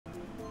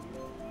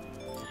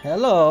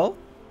Hello,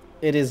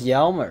 it is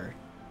Yelmer.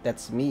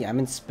 That's me. I'm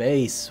in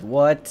space.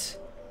 What?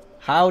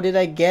 How did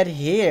I get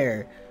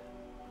here?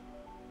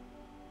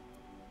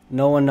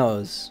 No one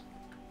knows.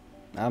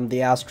 I'm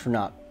the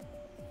astronaut.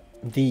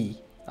 The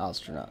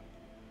astronaut.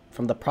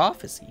 From the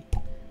prophecy.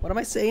 What am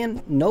I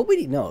saying?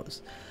 Nobody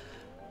knows.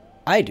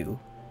 I do.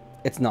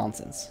 It's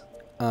nonsense.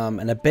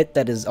 And a bit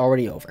that is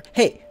already over.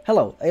 Hey,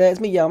 hello. It's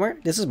me, Yelmer.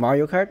 This is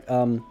Mario Kart.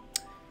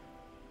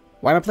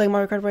 Why am I playing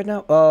Mario Kart right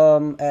now?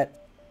 At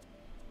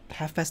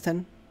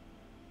 10:30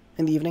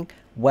 in the evening?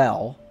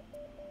 Well,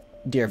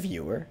 dear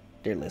viewer,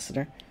 dear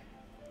listener,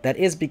 that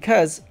is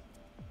because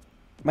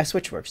my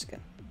Switch works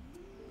again.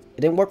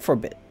 It didn't work for a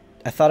bit.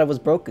 I thought it was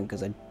broken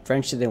because I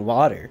drenched it in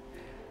water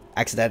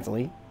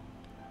accidentally.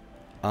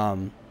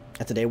 And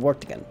today it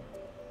worked again.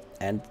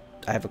 And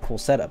I have a cool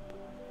setup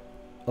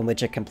on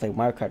which I can play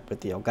Mario Kart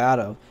with the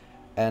Elgato.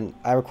 And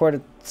I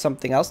recorded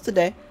something else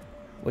today,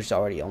 which is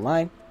already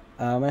online.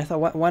 And I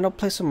thought, why not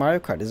play some Mario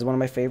Kart? This is one of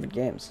my favorite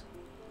games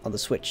on the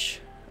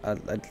Switch. I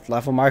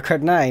love Mario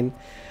Kart 9.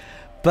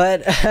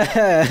 But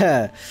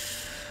I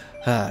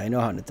know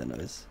how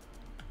Nintendo is.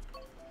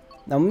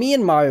 Now, me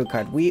and Mario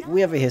Kart, we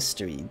have a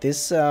history.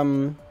 This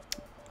I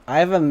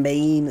have a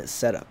main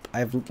setup. I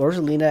have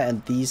Rosalina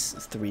and these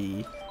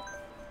three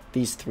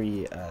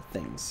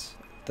things.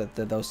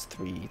 Those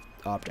three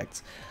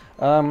objects.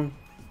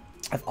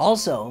 I've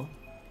also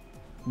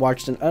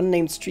watched an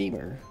unnamed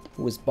streamer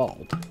who is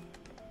bald.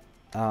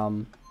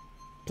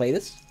 Play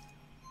this.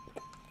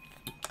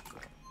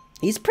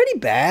 He's pretty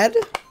bad.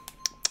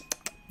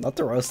 Not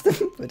to roast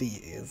him, but he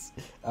is.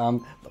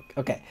 Look,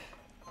 okay.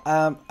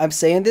 I'm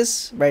saying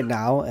this right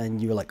now,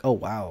 and you're like, oh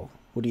wow,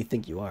 who do you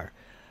think you are?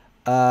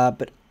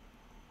 But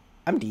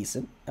I'm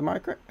decent. Am I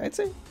correct? I'd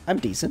say I'm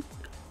decent.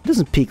 It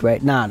doesn't peak,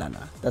 right? Nah.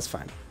 That's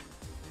fine.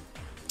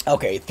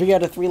 Okay, 3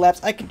 out of 3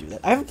 laps. I can do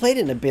that. I haven't played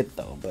it in a bit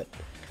though, but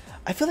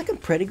I feel like I'm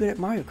pretty good at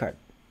Mario Kart.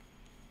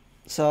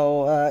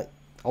 So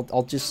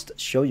I'll just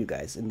show you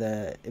guys in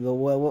the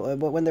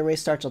when the race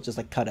starts. I'll just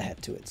like cut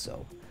ahead to it.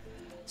 So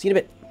see you in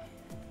a bit.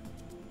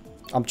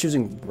 I'm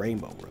choosing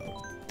Rainbow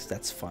Road.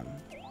 That's fun.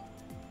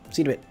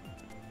 See you in a bit.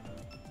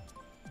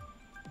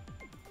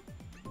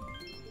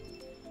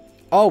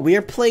 Oh, we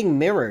are playing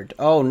mirrored.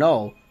 Oh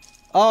no.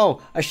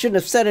 Oh, I shouldn't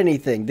have said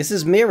anything. This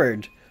is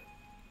mirrored.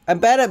 I'm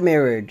bad at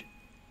mirrored.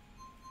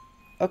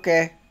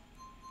 Okay.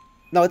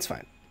 No, it's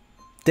fine.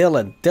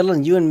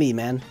 Dylan, you and me,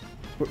 man.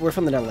 We're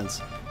from the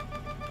Netherlands.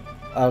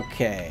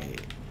 Okay.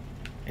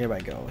 Here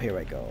I go.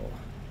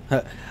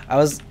 I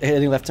was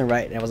hitting left and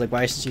right, and I was like,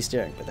 why isn't she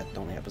steering? But that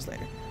only happens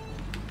later.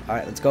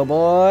 Alright, let's go,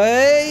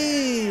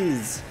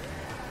 boys!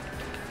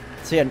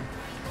 So yeah,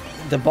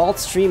 the bald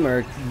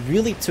streamer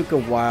really took a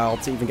while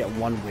to even get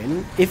one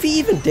win. If he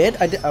even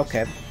did,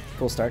 okay,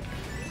 cool start.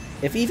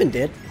 If he even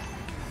did,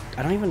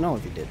 I don't even know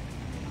if he did.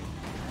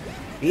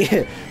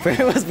 Yeah, for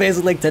him it was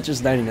basically like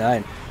Tetris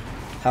 99.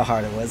 How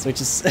hard it was,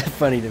 which is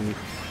funny to me.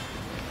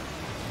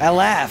 I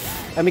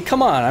laugh. I mean,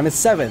 come on, I'm in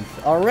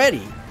 7th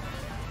already.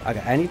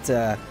 Okay, I need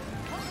to...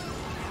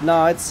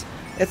 No, it's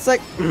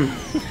like...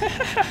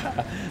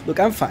 Look,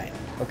 I'm fine,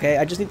 okay?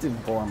 I just need to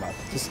warm up.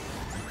 Just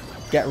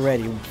get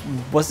ready.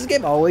 Was this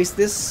game always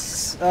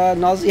this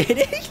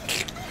nauseating?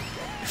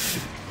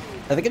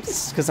 I think it's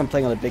just because I'm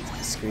playing on a big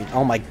screen.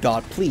 Oh my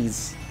god,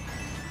 please.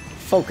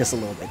 Focus a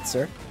little bit,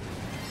 sir.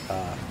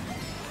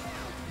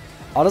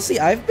 Honestly,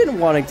 I've been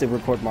wanting to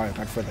record Mario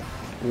Kart for the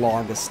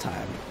longest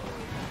time.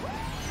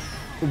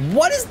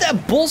 What is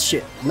that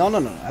bullshit? No,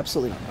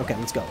 absolutely not. Okay,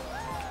 let's go.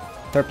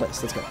 3rd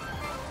place, let's go.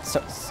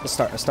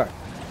 Start.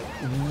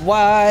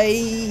 Why?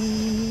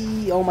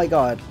 Oh my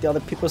god, the other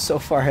people are so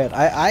far ahead.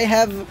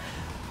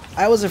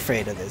 I was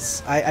afraid of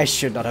this. I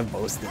should not have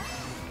boasted.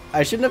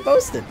 I shouldn't have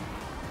boasted.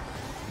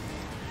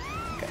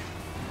 Okay.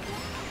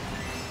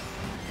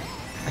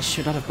 I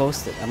should not have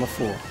boasted. I'm a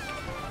fool.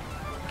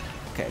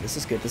 Okay, this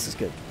is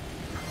good.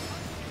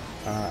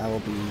 I will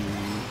be...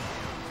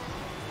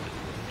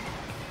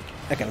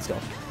 Okay, let's go.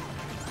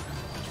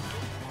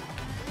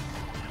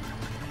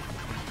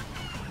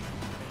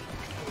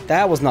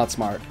 That was not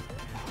smart.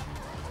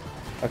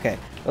 Okay,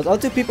 those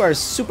other 2 people are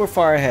super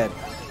far ahead.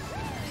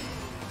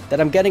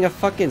 That I'm getting a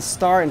fucking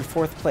star in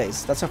 4th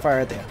place. That's how far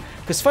ahead they are.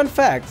 Because fun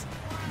fact,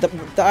 the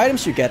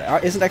items you get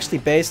isn't actually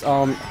based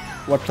on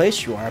what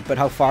place you are, but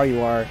how far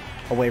you are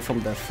away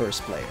from the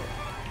first player.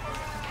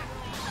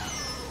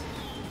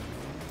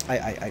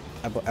 I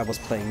was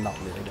playing not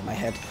really in my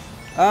head.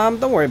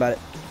 Don't worry about it.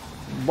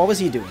 What was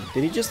he doing?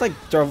 Did he just like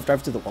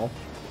drive to the wall?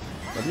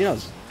 Nobody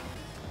knows.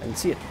 I didn't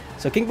see it.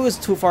 So King Boo is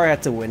too far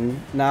ahead to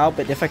win now,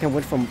 but if I can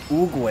win from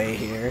Uguay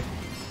here,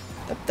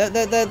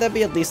 that'd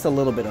be at least a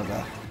little bit of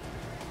a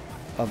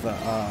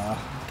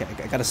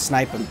okay, I gotta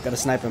snipe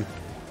him.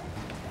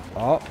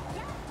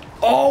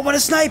 Oh, what a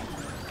snipe!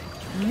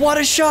 What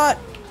a shot!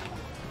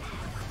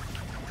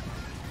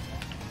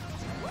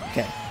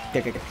 Okay.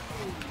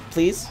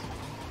 Please.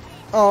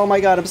 Oh my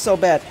god, I'm so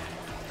bad.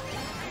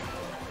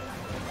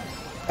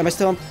 Am I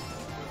still in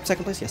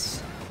 2nd place?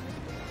 Yes.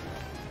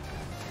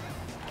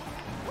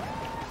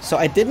 So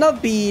I did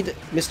not beat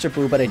Mr.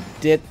 Boo, but I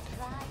did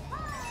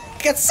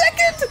Get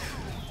second?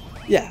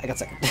 Yeah, I got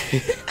second.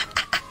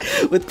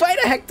 With quite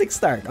a hectic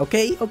start.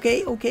 Okay.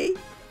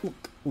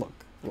 Look.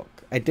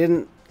 I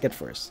didn't get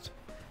first.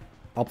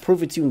 I'll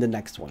prove it to you in the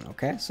next one,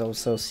 okay? So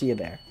see you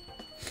there.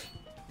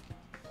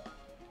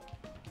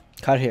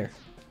 Cut here.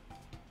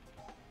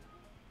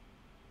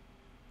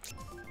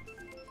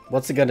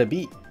 What's it gonna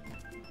be?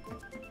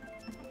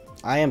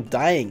 I am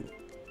dying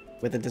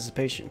with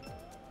anticipation.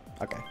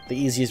 Okay, the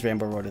easiest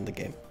Rainbow Road in the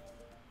game.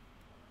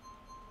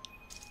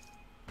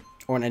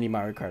 Or in any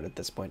Mario Kart at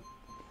this point.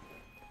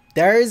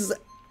 There's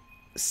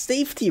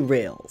safety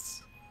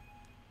rails.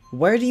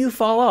 Where do you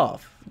fall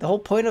off? The whole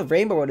point of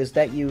Rainbow Road is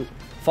that you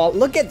fall.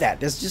 Look at that.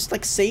 There's just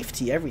like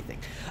safety, everything.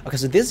 Okay,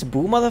 so this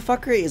Boo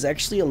motherfucker is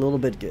actually a little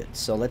bit good.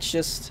 So let's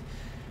just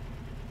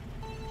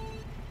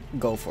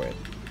go for it.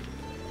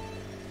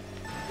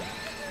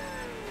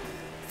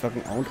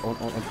 Fucking own.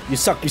 You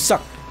suck.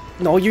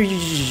 No, you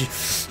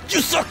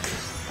suck.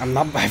 I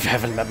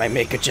haven't met my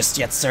maker just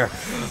yet, sir.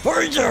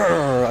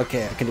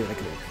 Okay, I can do it.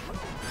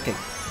 Okay,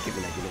 give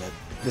me that.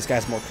 This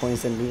guy's more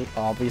points than me,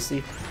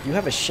 obviously. You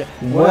have a shit.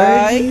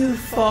 Why do you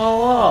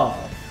fall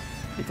off?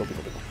 Go.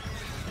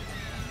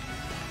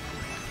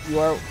 You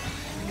are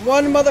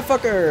one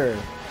motherfucker.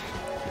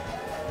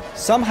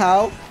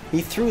 Somehow,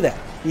 he threw that.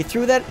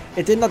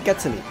 It did not get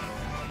to me.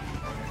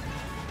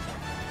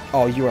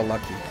 Oh, you are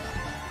lucky.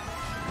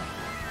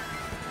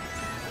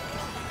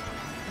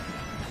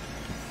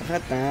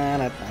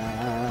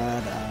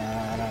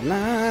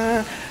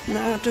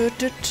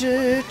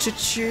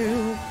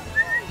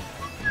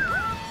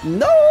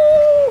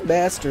 No,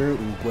 Master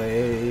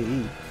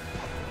Uwe.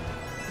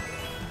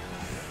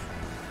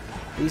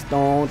 Please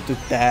don't do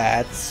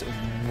that.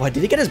 What,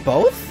 did he get us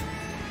both?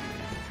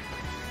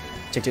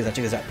 Check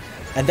this out.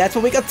 And that's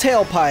what we got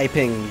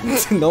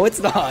tailpiping. No, it's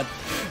not.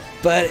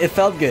 But it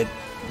felt good.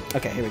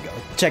 Okay, here we go.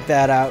 Check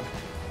that out.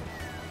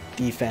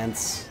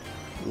 Defense.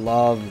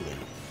 Lovely.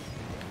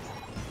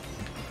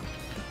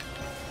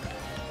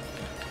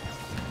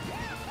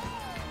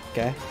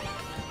 Okay.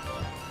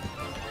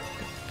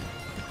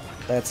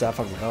 Let's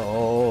fucking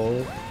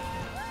go.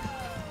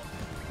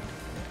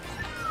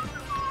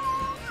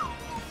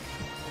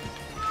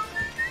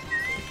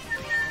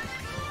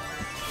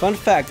 Fun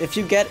fact, if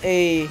you get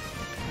a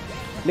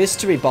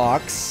mystery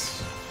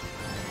box,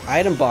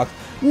 item box,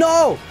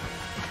 no!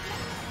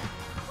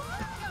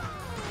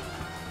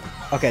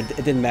 Okay, it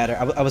didn't matter.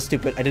 I was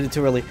stupid. I did it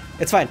too early.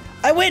 It's fine.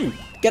 I win!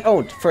 Get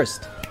owned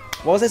first.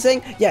 What was I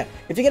saying? Yeah,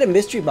 if you get a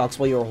mystery box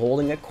while you're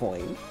holding a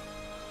coin,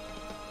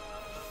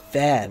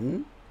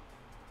 then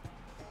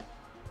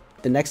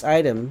the next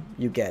item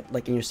you get,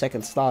 like in your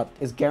second slot,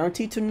 is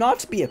guaranteed to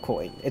not be a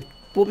coin. It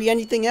will be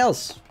anything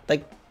else,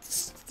 like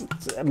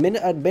a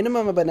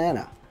minimum a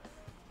banana.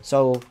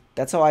 So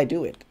that's how I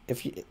do it.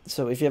 If you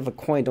have a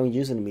coin, don't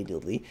use it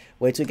immediately.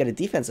 Wait till you get a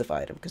defensive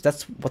item, because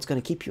that's what's going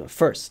to keep you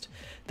first.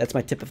 That's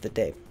my tip of the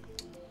day.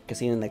 Okay,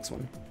 see you in the next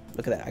one.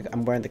 Look at that.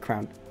 I'm wearing the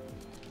crown.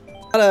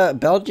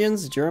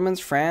 Belgians, Germans,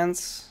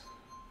 France,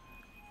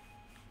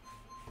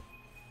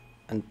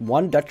 and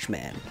one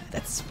Dutchman.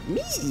 That's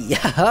me.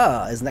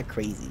 Isn't that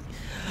crazy?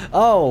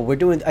 Oh, we're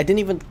doing. I didn't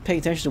even pay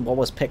attention to what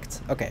was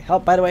picked. Okay. Oh,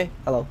 by the way,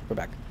 hello. We're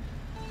back.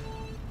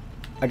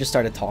 I just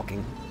started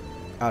talking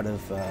out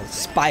of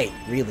spite,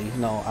 really.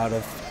 No, out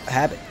of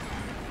habit.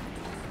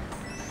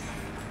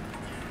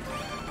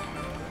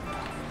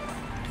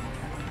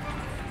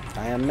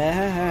 I am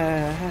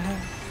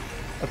mad.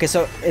 Okay,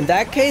 so in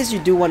that case, you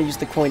do want to use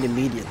the coin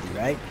immediately,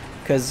 right?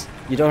 Because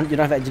you don't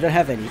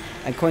have any,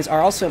 and coins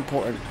are also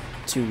important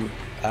to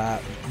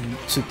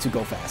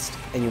go fast,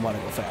 and you want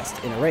to go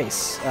fast in a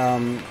race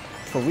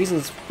for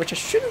reasons which I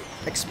shouldn't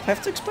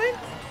have to explain.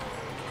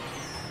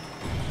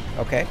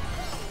 Okay,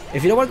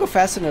 if you don't want to go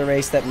fast in a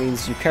race, that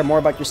means you care more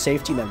about your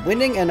safety than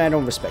winning, and I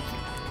don't respect you.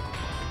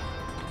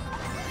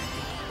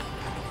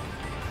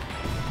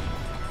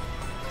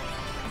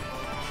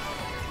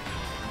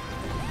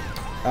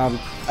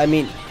 I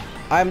mean,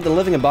 I'm the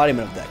living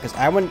embodiment of that, because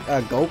I went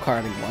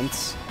go-karting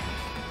once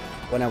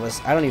when I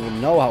don't even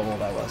know how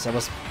old I was.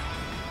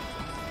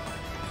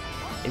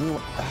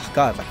 Oh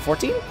God, like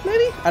 14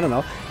 maybe? I don't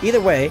know. Either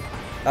way,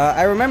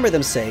 I remember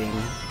them saying,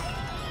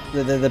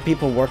 the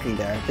people working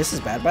there, this is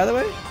bad, by the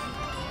way,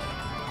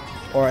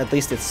 or at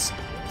least it's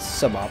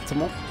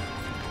suboptimal.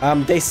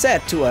 They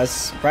said to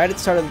us right at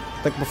the start of,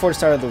 like before the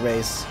start of the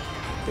race,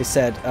 they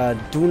said,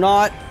 do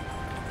not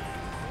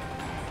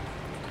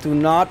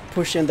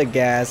push in the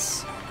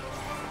gas.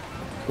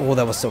 Oh,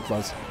 that was so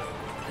close.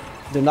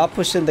 Do not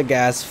push in the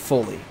gas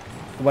fully.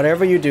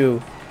 Whatever you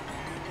do,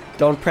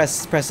 don't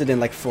press it in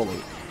like fully.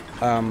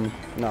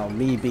 No,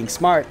 me being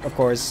smart, of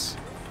course.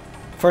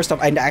 First off,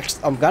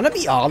 I'm gonna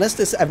be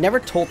honest. I've never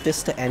told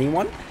this to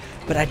anyone,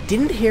 but I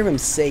didn't hear him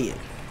say it.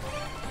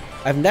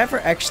 I've never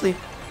actually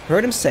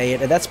heard him say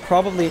it, and that's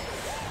probably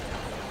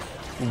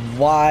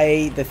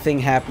why the thing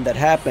happened that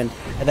happened.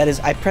 And that is,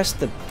 I pressed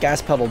the gas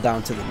pedal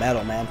down to the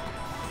metal, man.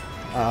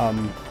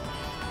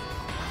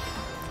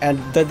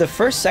 And the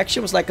first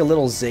section was like a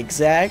little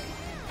zigzag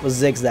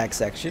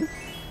section.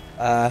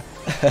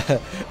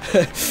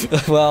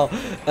 Well,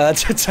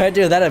 to try to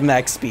do that at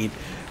max speed.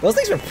 Those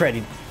things were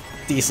pretty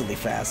decently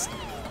fast.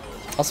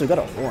 Also, we got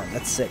a horn.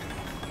 That's sick.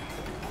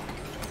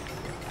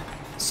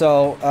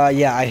 So,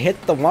 yeah, I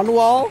hit the one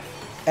wall,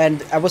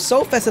 and I was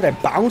so fast that I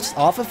bounced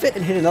off of it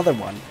and hit another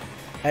one.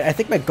 And I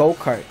think my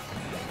go-kart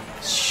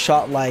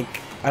shot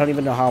like, I don't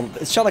even know how,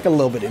 it shot like a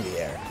little bit in the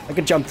air. Like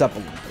it jumped up a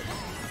little bit.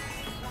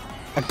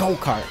 A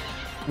go-kart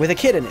with a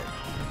kid in it.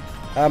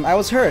 I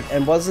was hurt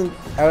and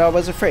I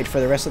was afraid for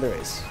the rest of the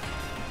race.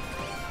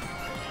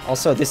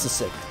 Also, this is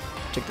sick.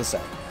 Check this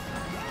out.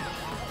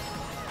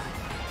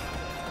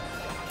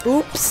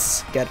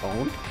 Oops! Get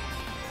owned.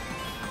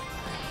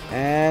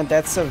 And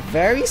that's a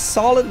very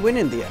solid win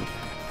in the end.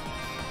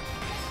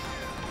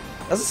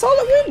 That's a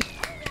solid win!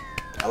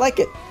 I like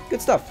it.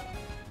 Good stuff.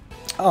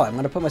 Oh, I'm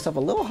gonna put myself a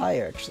little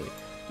higher, actually.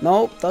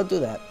 No, don't do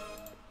that.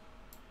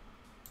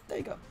 There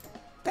you go.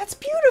 That's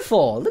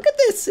beautiful! Look at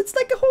this! It's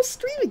like a whole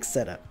streaming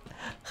setup.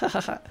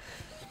 That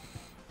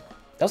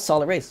was a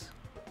solid race.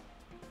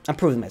 I'm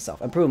proving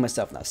myself. I'm proving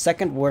myself now.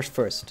 Second worst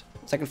first.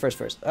 Second first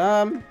first.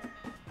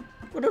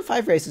 We're doing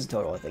 5 races in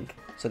total, I think.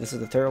 So this is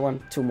the third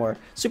one. 2 more.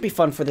 Super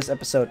fun for this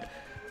episode.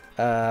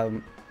 Yeah,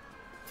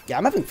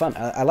 I'm having fun.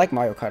 I like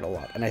Mario Kart a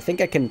lot, and I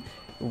think I can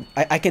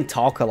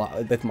talk a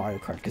lot with Mario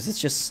Kart because it's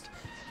just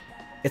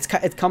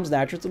it comes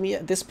natural to me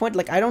at this point.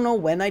 Like, I don't know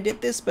when I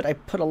did this, but I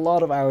put a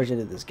lot of hours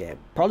into this game.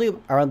 Probably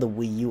around the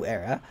Wii U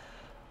era.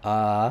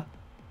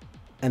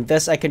 And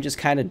thus I can just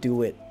kind of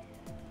do it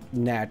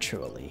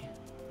naturally.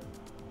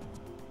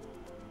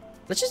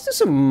 Let's just do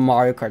some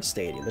Mario Kart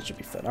Stadium. That should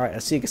be fun. Alright,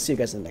 I'll see you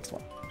guys in the next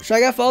one. Shy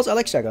Guy Falls? I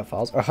like Shy Guy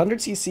Falls.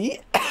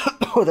 100cc?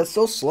 Oh, that's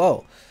so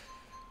slow.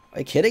 Are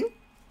you kidding?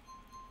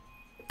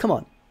 Come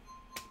on.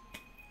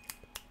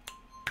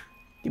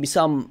 Give me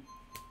some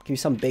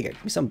bigger.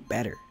 Give me some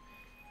better.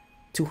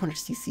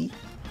 200cc?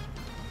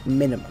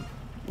 Minimum.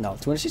 No,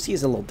 200cc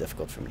is a little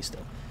difficult for me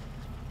still.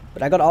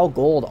 But I got all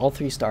gold, all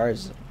 3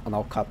 stars on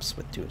all cups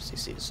with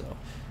 200cc, so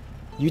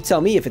you tell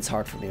me if it's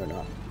hard for me or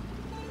not.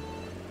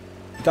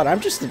 God, I'm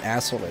just an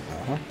asshole right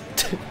now,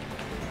 huh?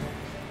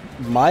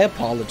 My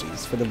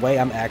apologies for the way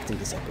I'm acting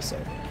this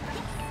episode.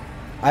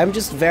 I'm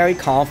just very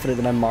confident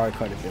in my Mario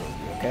Kart ability,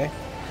 okay?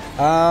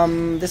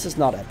 This is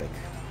not epic.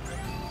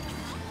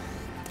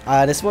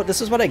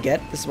 This is what I get.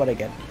 This is what I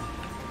get.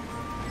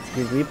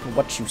 You reap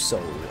what you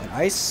sow. And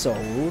I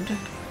sowed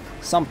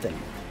something.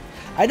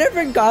 I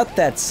never got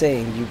that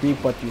saying, you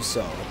reap what you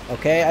sow,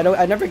 okay?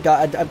 I never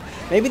got...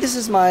 maybe this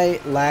is my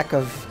lack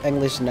of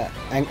English and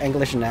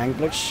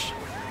English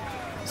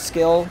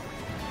skill,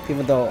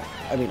 even though,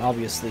 I mean,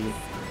 obviously,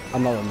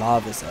 I'm not a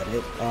novice at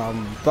it,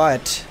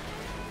 but...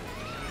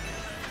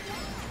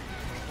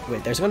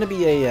 Wait, there's gonna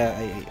be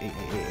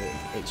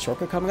a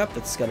shortcut coming up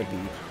that's gonna be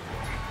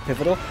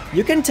pivotal.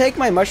 You can take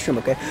my mushroom,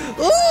 okay?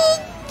 Oh,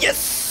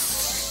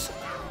 yes!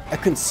 I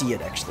couldn't see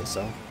it, actually,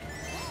 so...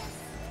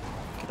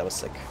 Okay, that was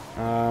sick.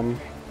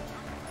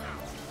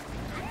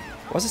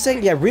 What was I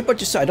saying? Yeah, reap what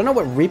you sow. I don't know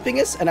what reaping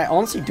is, and I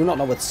honestly do not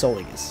know what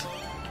sowing is.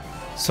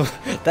 So,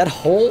 that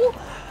whole...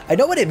 I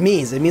know what it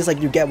means. It means,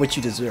 like, you get what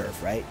you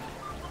deserve, right?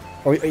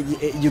 Or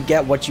you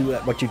get what you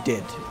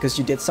did. Because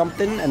you did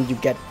something, and you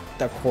get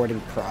the according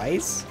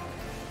prize.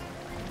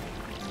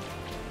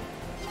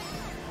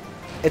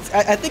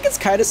 I think it's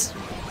kind of...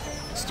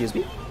 Excuse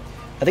me?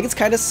 I think it's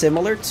kind of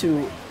similar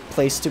to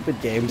play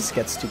stupid games,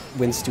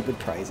 win stupid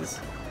prizes.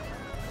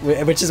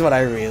 Which is what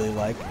I really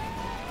like.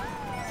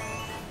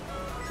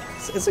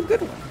 It's a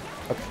good one.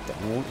 Okay,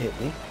 don't hit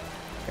me.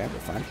 Okay, we're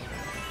fine.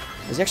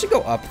 Does he actually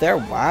go up there?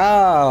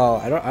 Wow,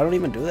 I don't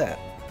even do that.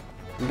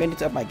 I'm gonna need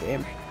to up my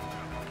game.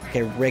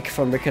 Okay, Rick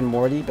from Rick and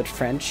Morty, but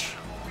French.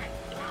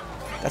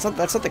 That's not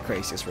the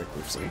craziest Rick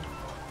we've seen.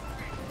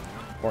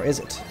 Or is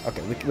it?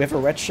 Okay, we have a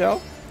red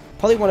shell.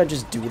 Probably want to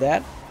just do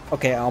that.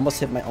 Okay, I almost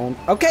hit my own.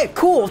 Okay,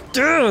 cool.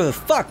 Dude,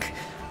 fuck.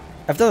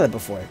 I've done that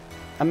before.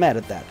 I'm mad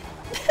at that.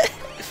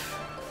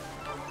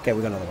 Okay,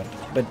 we got another one.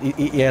 But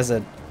he has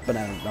a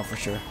banana now for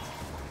sure.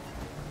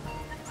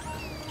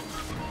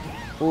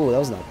 Ooh, that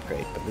was not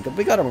great, but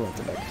we got a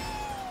momentum back.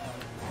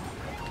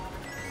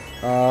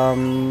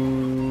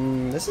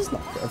 This is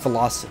not great.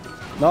 Velocity.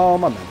 No,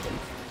 momentum.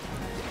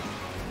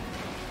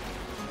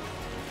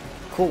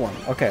 Cool one.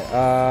 Okay,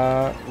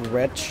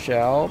 red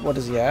shell. What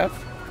does he have?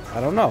 I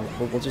don't know.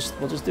 We'll just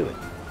do it.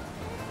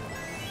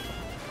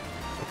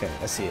 Okay,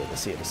 I see it. I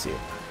see it. I see it.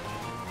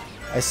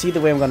 I see the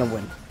way I'm gonna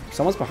win.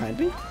 Someone's behind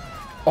me?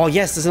 Oh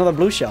yes, there's another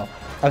blue shell.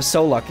 I'm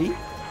so lucky.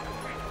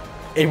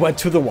 It went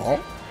to the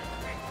wall.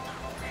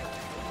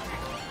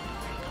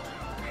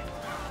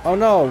 Oh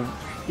no,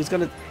 he's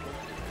gonna...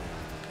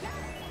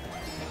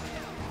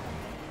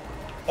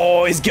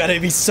 Oh, he's gonna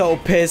be so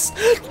pissed.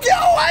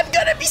 No, I'm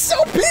gonna be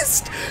so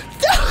pissed.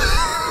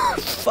 No!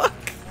 Fuck.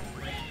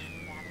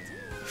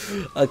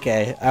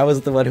 Okay, I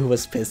was the one who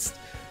was pissed.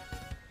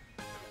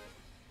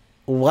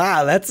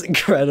 Wow, that's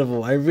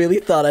incredible. I really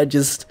thought I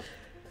just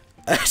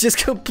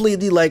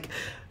completely, like,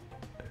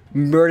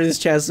 murdered his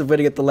chance of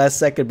winning at the last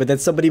second, but then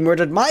somebody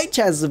murdered my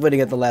chances of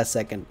winning at the last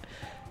second.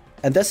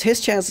 And thus his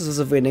chances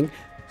of winning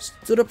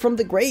stood up from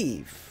the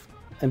grave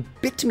and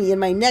bit me in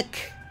my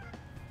neck.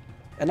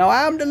 And now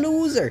I'm the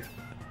loser.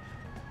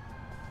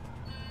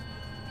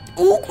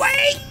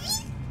 Oogway!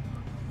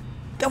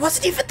 That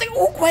wasn't even the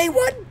Oogway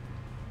one!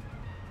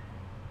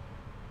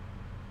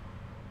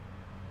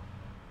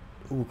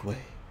 Oogway.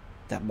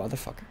 That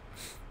motherfucker.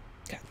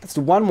 Okay, let's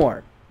do one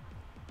more.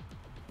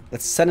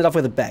 Let's send it off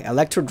with a bang.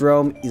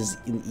 Electrodrome is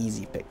an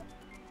easy pick.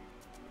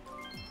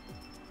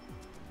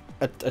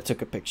 I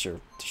took a picture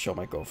to show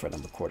my girlfriend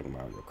I'm recording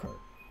Mario Kart.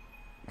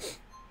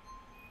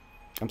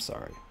 I'm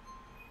sorry.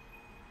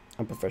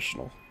 I'm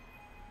professional.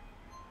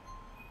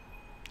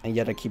 And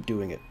yet I keep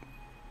doing it.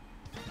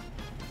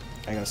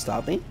 Are you gonna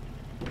stop me?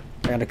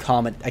 Are you gonna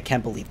comment, I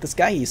can't believe this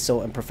guy, he's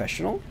so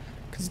unprofessional?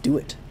 Cause do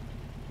it.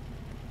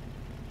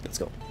 Let's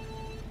go.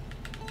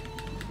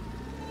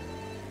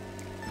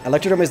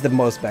 Electrodrome is the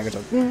most banger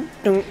song.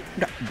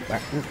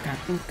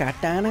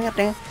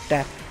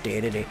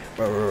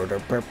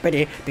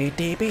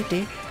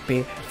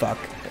 Fuck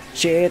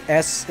shit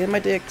S in my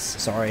dicks.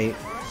 Sorry.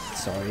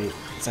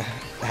 It's a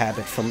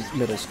habit from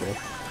middle school,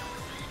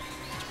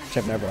 which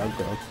I've never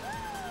outgrown.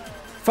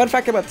 Fun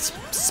fact about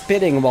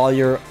spinning while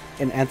you're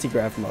in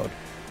anti-grav mode.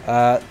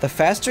 The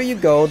faster you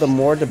go, the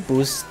more the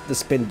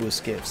spin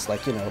boost gives.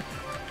 Like, you know,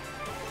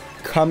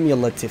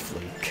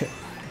 cumulatively.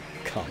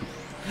 Cum.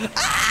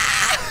 Ah!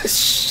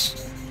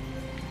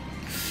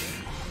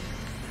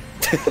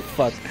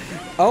 Fuck.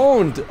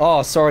 Owned!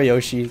 Oh, sorry,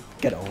 Yoshi.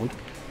 Get owned.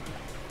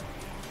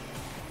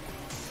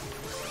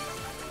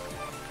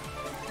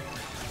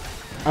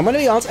 I'm gonna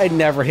be honest, I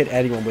never hit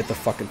anyone with the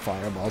fucking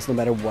fireballs, no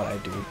matter what I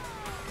do.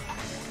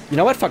 You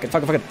know what? Fuck it.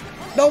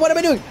 No, what am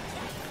I doing?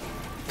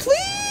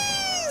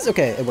 Please!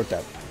 Okay, it worked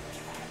out.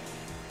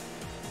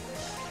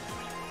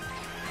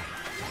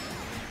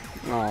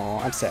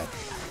 Oh, I'm sad.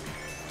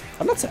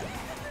 I'm not sad.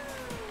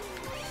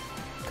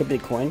 Could be a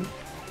coin.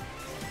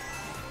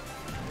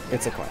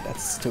 It's a coin.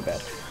 That's too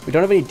bad. We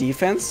don't have any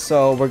defense,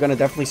 so we're gonna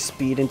definitely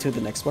speed into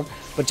the next one.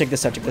 But check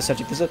this out, check this out,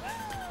 check this out.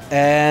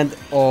 And,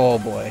 oh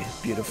boy,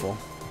 beautiful.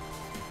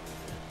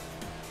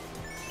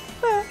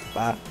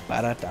 They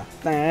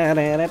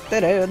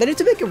need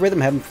to make a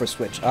rhythm heaven for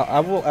Switch. I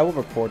will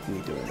record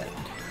me doing that.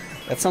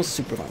 That sounds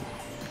super fun.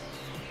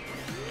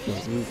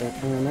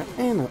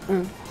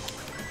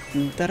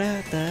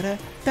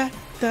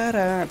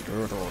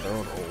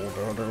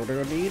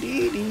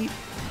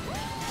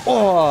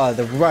 Oh,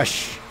 the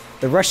rush.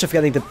 The rush of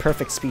getting the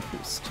perfect speed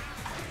boost.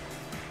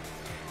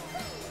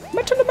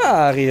 Metal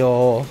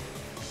Mario.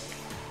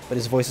 But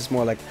his voice is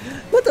more like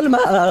Metal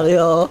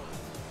Mario.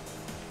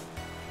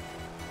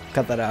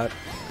 Cut that out.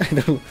 I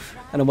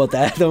don't want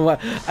that.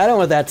 I don't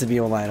want that to be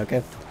online,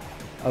 okay?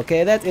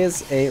 Okay, that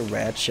is a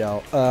red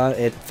shell.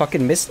 It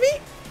fucking missed me?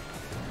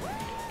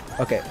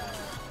 Okay.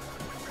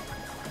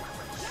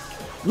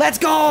 Let's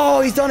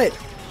go! He's done it!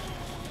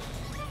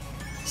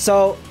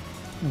 So,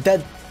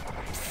 that...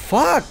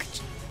 Fuck!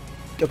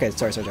 Okay,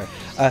 sorry.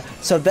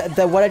 So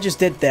that what I just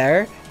did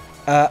there,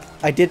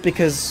 I did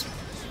because...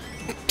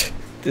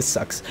 this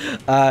sucks.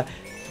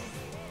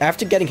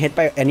 After getting hit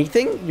by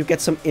anything, you get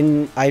some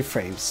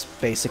iframes,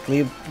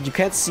 basically. You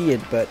can't see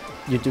it, but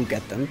you do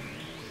get them.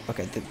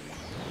 Okay.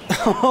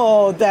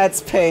 Oh,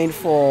 that's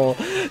painful.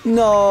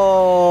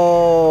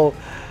 No!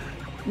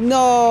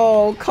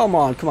 No! Come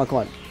on.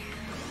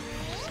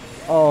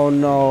 Oh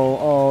no,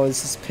 oh,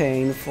 this is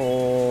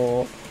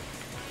painful.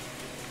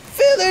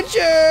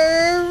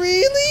 Villager!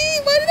 Really?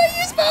 Why did I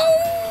use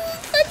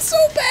both? I'm so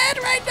bad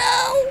right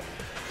now.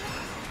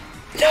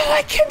 No,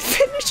 I can't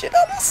finish it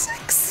on a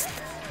 6th.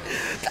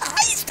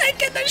 He's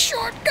taking the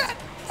shortcut.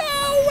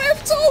 Oh,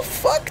 I'm so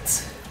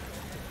fucked.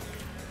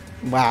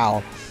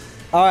 Wow.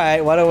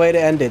 Alright, what a way to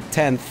end it.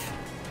 10th,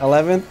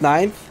 11th,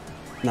 9th?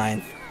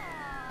 9th.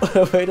 What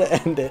a way to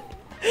end it.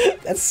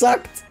 That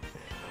sucked.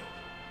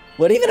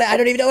 I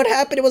don't even know what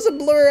happened. It was a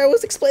blur. I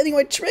was explaining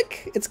my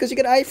trick. It's because you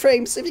get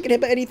iframes if you get hit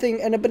by anything,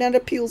 and a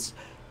banana peel's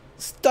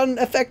stun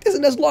effect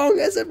isn't as long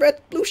as a red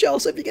blue shell.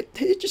 So if you get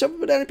hit yourself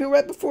with a banana peel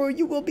right before,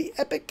 you will be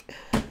epic.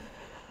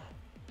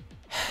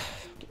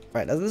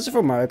 Right, this is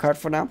for Mario Kart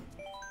for now.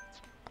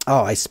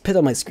 Oh, I spit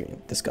on my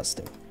screen.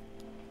 Disgusting.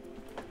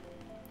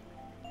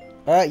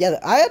 Yeah,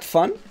 I had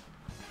fun.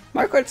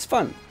 Mario Kart's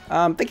fun.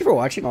 Thank you for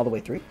watching all the way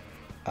through.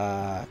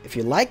 If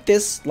you like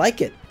this,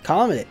 like it,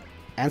 comment it,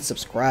 and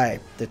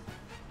subscribe. The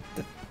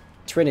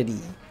trinity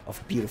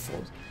of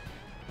beautiful.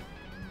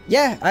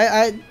 Yeah,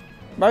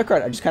 Mario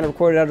Kart, I just kind of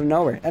recorded out of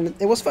nowhere, and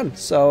it was fun.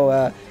 So,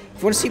 if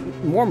you want to see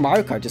more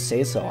Mario Kart, just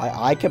say so.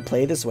 I can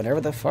play this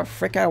whenever the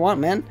frick I want,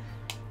 man.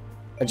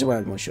 I just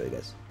want to show you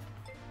guys.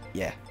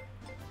 Yeah,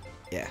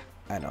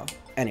 I know.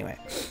 Anyway,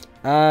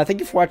 thank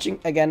you for watching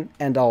again,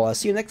 and I'll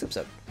see you next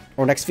episode.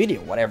 Or next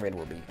video, whatever it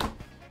will be.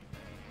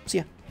 See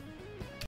ya.